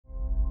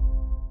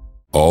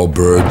All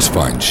birds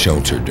find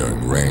shelter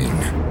during rain,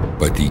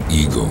 but the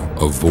eagle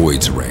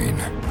avoids rain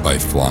by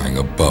flying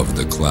above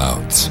the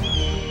clouds.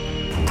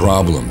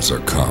 Problems are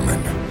common,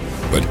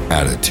 but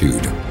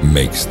attitude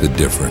makes the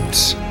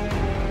difference.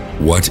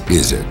 What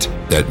is it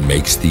that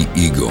makes the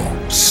eagle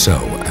so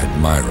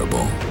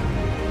admirable?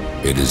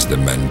 It is the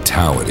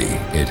mentality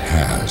it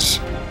has.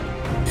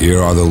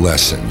 Here are the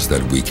lessons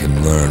that we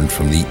can learn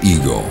from the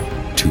eagle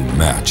to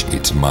match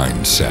its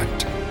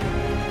mindset.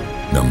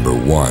 Number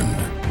 1.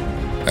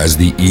 As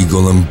the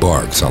eagle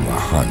embarks on the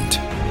hunt,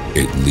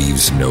 it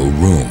leaves no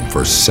room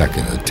for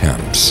second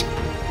attempts.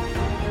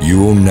 You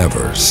will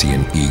never see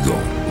an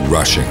eagle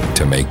rushing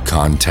to make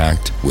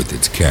contact with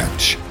its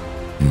catch.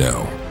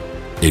 No,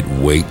 it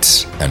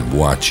waits and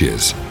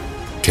watches,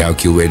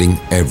 calculating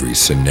every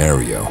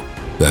scenario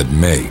that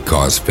may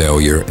cause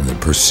failure in the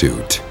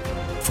pursuit.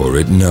 For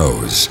it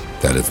knows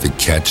that if the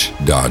catch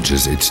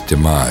dodges its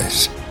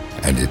demise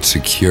and it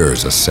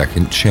secures a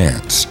second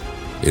chance,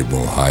 it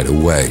will hide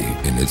away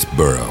in its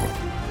burrow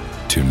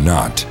to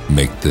not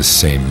make the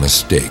same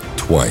mistake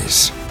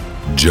twice.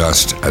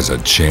 Just as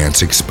a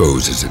chance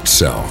exposes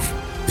itself,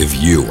 if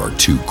you are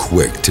too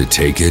quick to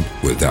take it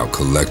without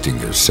collecting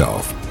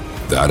yourself,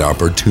 that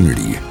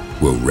opportunity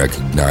will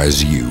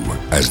recognize you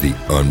as the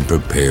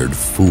unprepared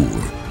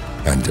fool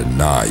and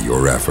deny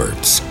your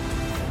efforts.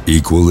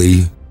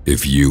 Equally,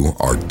 if you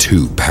are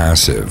too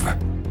passive,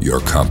 your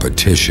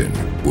competition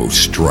will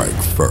strike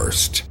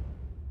first.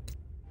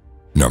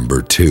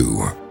 Number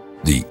 2.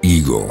 The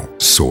eagle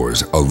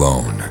soars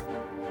alone.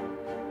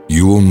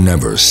 You will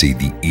never see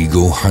the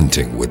eagle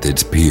hunting with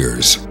its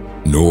peers,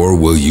 nor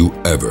will you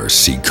ever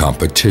see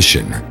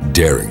competition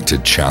daring to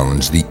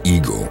challenge the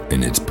eagle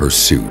in its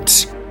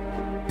pursuits.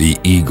 The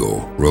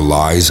eagle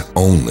relies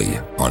only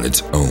on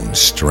its own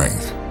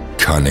strength,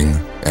 cunning,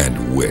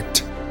 and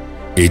wit.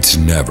 It's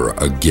never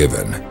a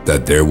given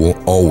that there will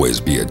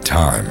always be a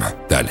time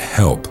that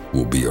help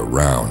will be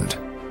around,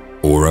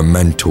 or a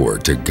mentor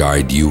to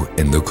guide you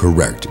in the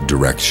correct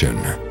direction.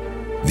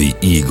 The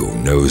eagle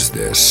knows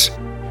this.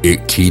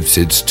 It keeps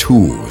its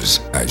tools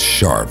as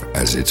sharp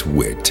as its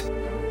wit,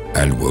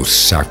 and will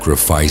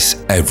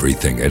sacrifice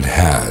everything it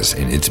has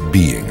in its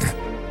being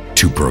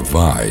to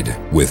provide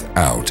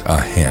without a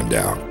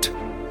handout.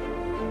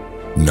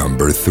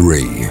 Number 3.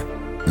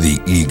 The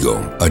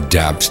eagle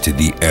adapts to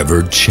the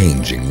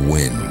ever-changing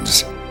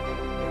winds.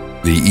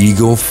 The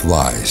eagle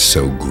flies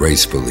so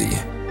gracefully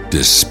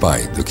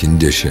despite the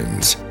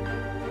conditions.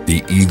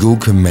 The eagle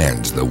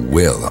commands the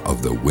will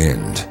of the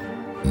wind,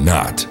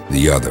 not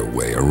the other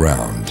way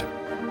around.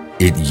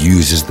 It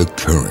uses the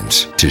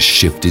currents to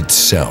shift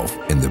itself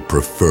in the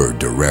preferred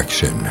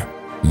direction,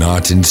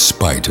 not in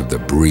spite of the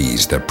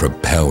breeze that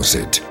propels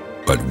it,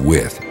 but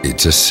with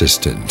its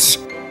assistance.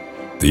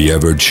 The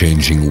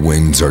ever-changing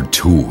winds are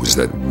tools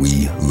that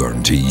we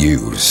learn to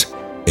use.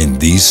 In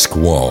these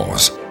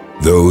squalls,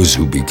 those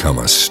who become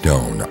a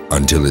stone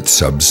until it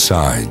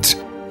subsides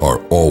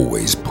are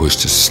always pushed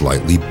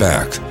slightly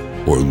back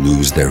or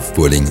lose their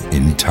footing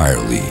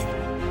entirely.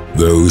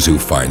 Those who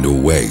find a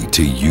way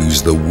to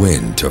use the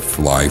wind to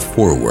fly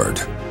forward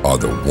are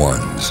the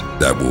ones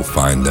that will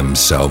find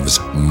themselves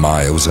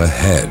miles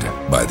ahead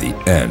by the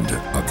end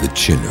of the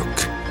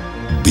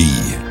Chinook.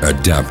 Be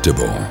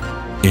adaptable.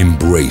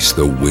 Embrace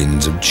the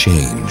winds of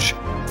change,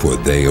 for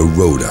they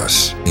erode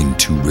us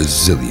into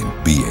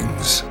resilient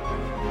beings.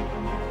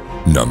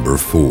 Number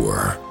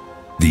 4.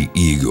 The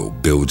eagle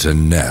builds a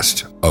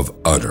nest of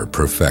utter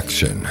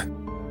perfection.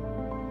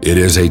 It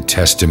is a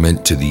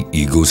testament to the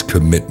eagle's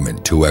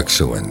commitment to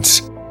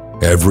excellence.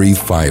 Every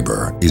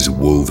fiber is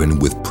woven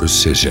with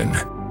precision,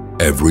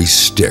 every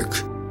stick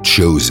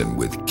chosen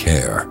with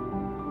care.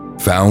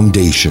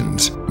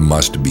 Foundations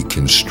must be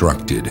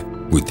constructed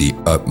with the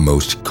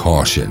utmost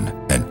caution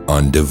and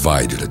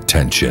undivided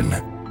attention.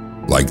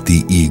 Like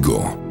the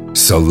eagle,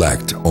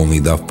 select only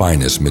the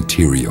finest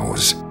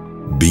materials,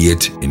 be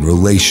it in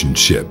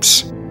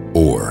relationships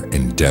or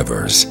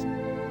endeavors.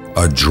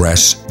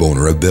 Address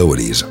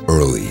vulnerabilities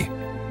early,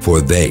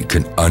 for they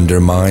can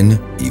undermine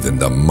even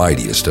the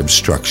mightiest of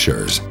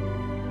structures.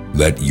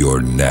 Let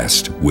your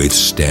nest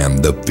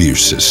withstand the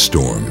fiercest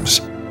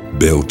storms,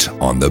 built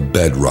on the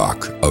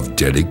bedrock of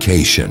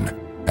dedication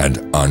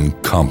and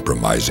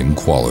uncompromising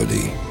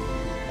quality.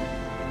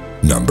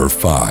 Number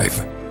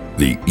 5.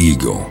 The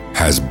eagle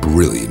has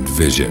brilliant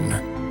vision.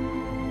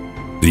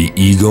 The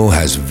eagle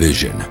has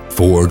vision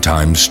 4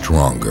 times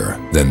stronger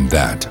than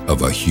that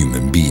of a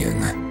human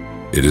being.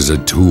 It is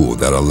a tool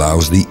that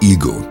allows the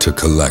eagle to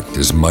collect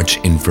as much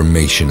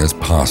information as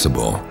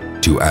possible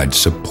to add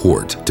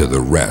support to the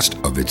rest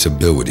of its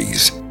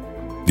abilities.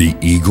 The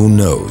eagle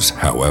knows,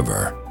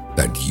 however,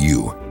 that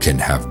you can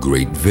have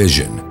great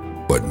vision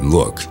but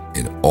look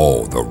in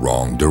all the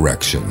wrong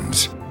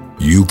directions.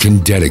 You can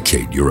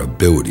dedicate your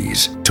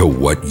abilities to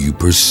what you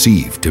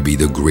perceive to be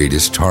the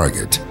greatest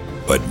target,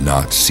 but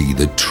not see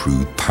the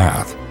true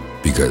path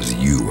because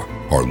you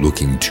are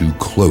looking too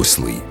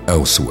closely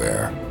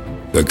elsewhere.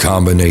 The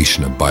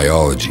combination of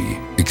biology,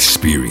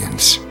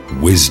 experience,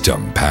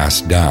 wisdom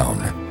passed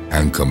down,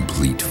 and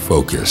complete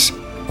focus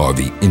are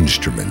the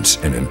instruments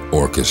in an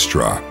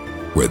orchestra,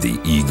 where the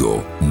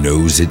ego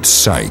knows its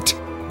sight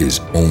is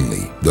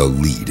only the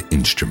lead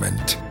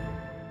instrument.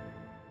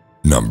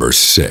 Number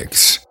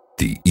 6.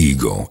 The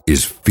ego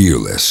is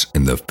fearless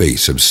in the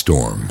face of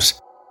storms.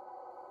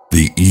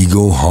 The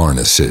ego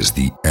harnesses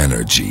the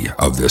energy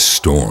of the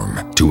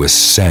storm to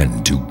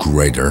ascend to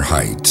greater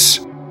heights.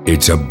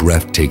 It's a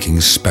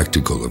breathtaking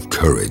spectacle of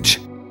courage,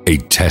 a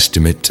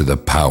testament to the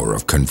power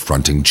of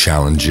confronting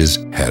challenges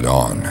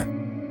head-on.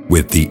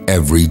 With the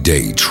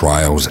everyday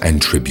trials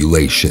and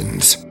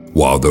tribulations,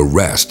 while the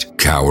rest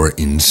cower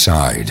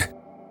inside,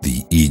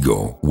 the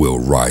ego will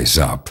rise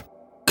up.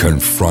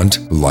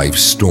 Confront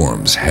life's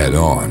storms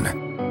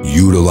head-on.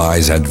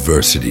 Utilize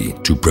adversity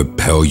to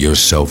propel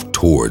yourself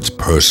towards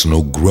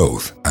personal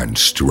growth and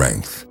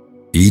strength.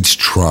 Each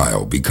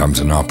trial becomes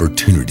an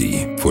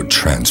opportunity for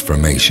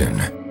transformation.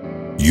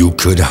 You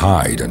could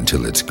hide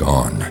until it's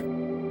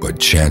gone, but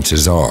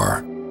chances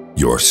are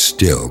you're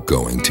still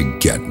going to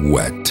get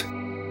wet.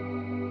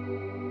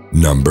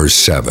 Number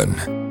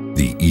 7.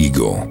 The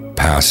ego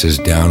passes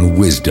down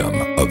wisdom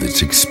of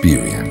its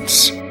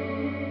experience.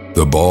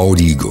 The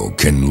bald eagle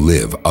can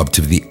live up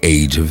to the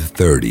age of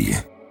 30.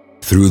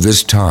 Through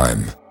this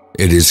time,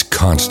 it is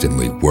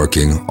constantly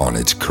working on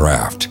its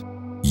craft,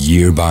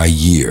 year by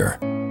year,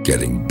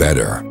 getting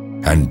better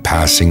and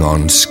passing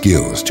on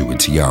skills to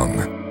its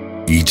young.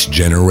 Each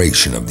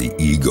generation of the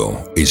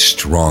ego is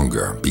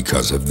stronger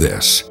because of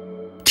this,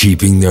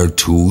 keeping their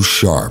tools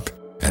sharp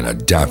and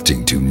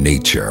adapting to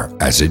nature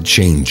as it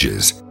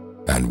changes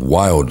and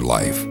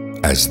wildlife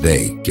as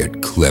they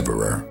get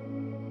cleverer.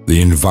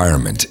 The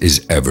environment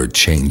is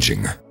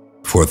ever-changing.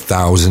 For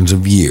thousands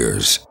of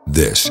years,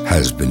 this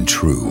has been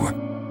true.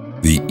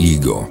 The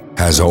ego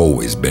has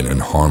always been in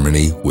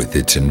harmony with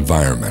its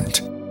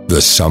environment.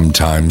 The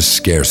sometimes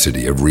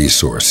scarcity of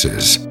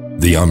resources,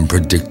 the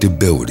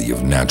unpredictability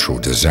of natural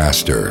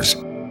disasters,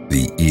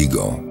 the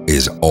ego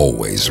is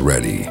always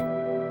ready.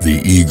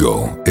 The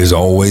ego is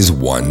always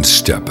one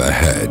step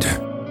ahead.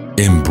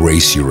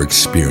 Embrace your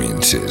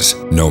experiences,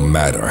 no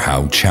matter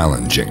how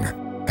challenging,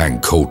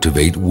 and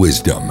cultivate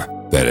wisdom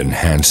that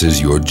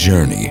enhances your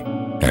journey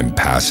and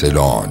pass it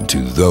on to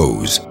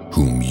those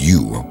whom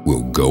you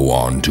will go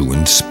on to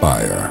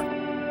inspire.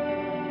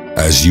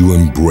 As you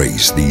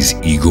embrace these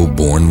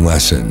ego-born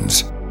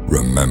lessons,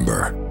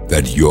 remember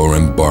that you're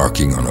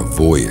embarking on a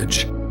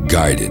voyage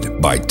guided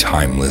by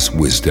timeless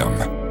wisdom.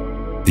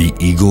 The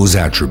ego's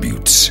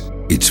attributes,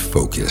 its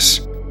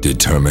focus,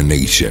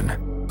 determination,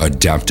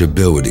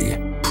 adaptability,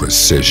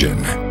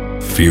 precision,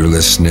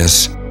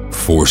 fearlessness,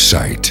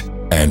 foresight,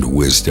 and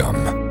wisdom.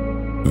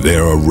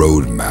 They're a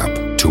roadmap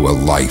to a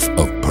life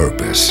of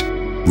purpose,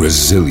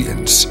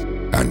 resilience,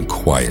 and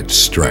quiet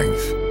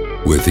strength.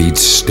 With each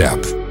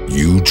step,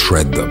 you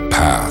tread the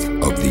path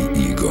of the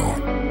ego,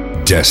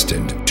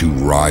 destined to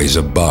rise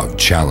above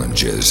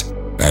challenges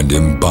and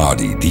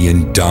embody the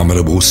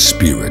indomitable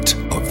spirit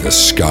of the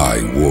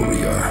Sky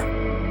Warrior.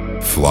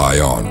 Fly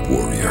on,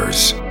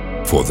 warriors,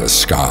 for the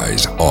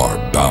skies are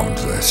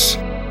boundless,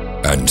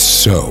 and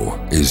so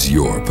is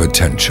your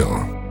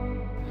potential.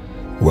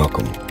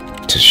 Welcome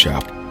to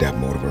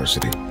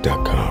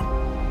shop.motiversity.com,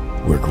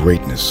 where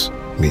greatness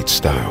meets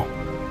style.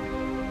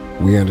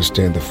 We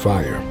understand the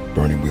fire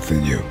burning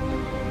within you,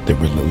 the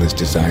relentless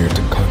desire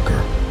to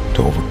conquer,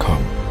 to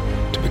overcome,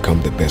 to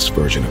become the best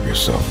version of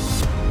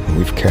yourself. And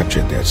we've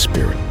captured that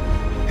spirit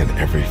in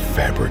every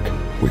fabric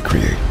we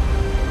create.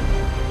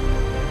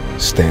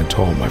 Stand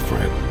tall, my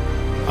friend.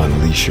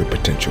 Unleash your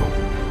potential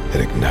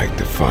and ignite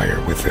the fire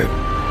within.